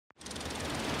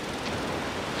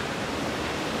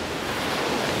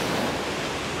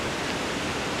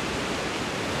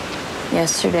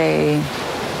Yesterday,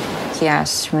 he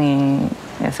asked me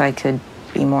if I could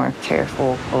be more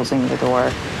careful closing the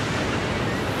door.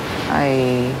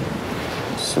 I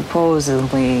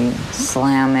supposedly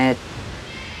slam it.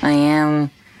 I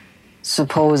am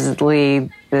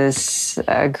supposedly this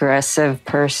aggressive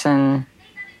person.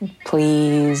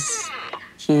 Please,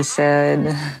 he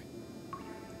said.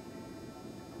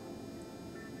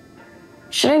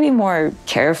 Should I be more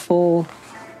careful,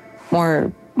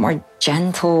 more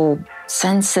gentle,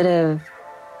 sensitive?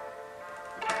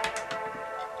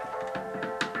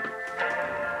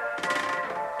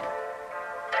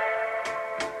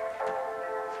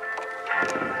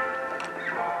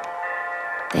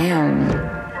 Damn,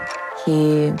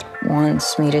 he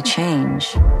wants me to change.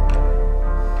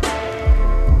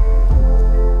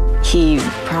 He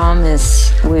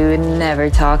promised we would never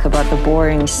talk about the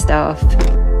boring stuff.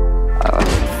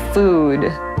 Food,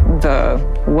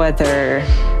 the weather,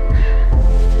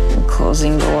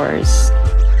 closing doors.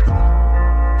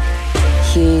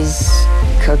 He's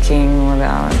cooking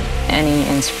without any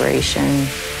inspiration.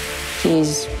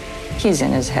 He's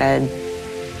in his head,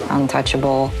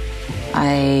 untouchable.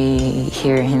 I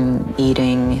hear him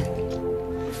eating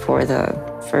for the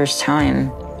first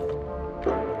time.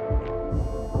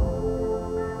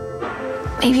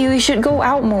 Maybe we should go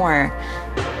out more,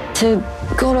 to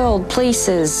go to old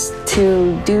places,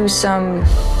 to do some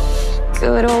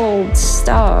good old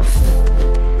stuff.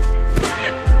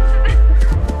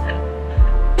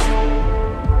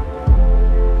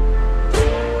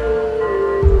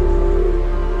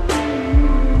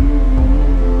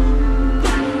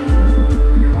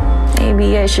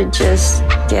 Maybe I should just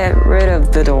get rid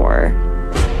of the door.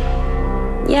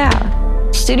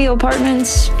 Yeah, studio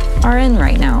apartments are in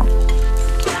right now.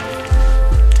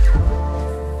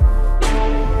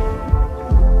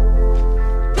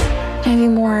 Maybe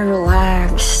more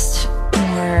relaxed,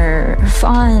 more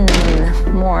fun,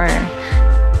 more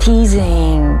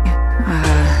teasing,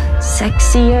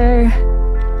 sexier.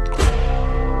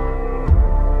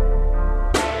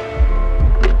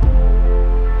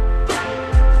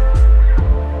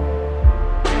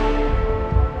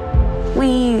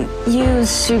 We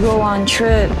used to go on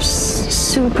trips,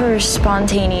 super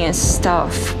spontaneous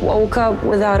stuff, woke up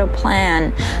without a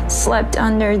plan, slept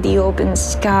under the open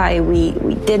sky. We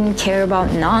didn't care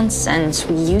about nonsense.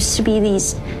 We used to be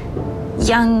these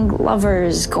young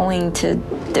lovers going to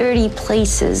dirty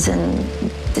places and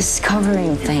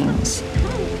discovering things.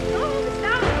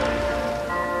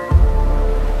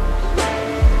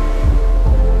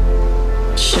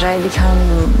 Should I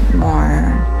become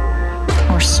more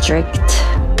strict,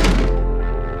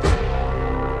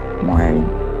 more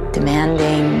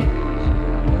demanding?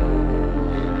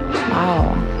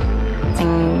 Wow,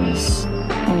 things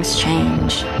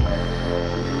change.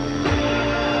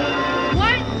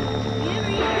 What?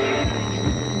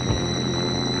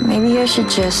 Maybe I should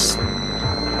just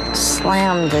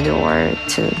slam the door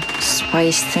to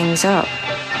spice things up.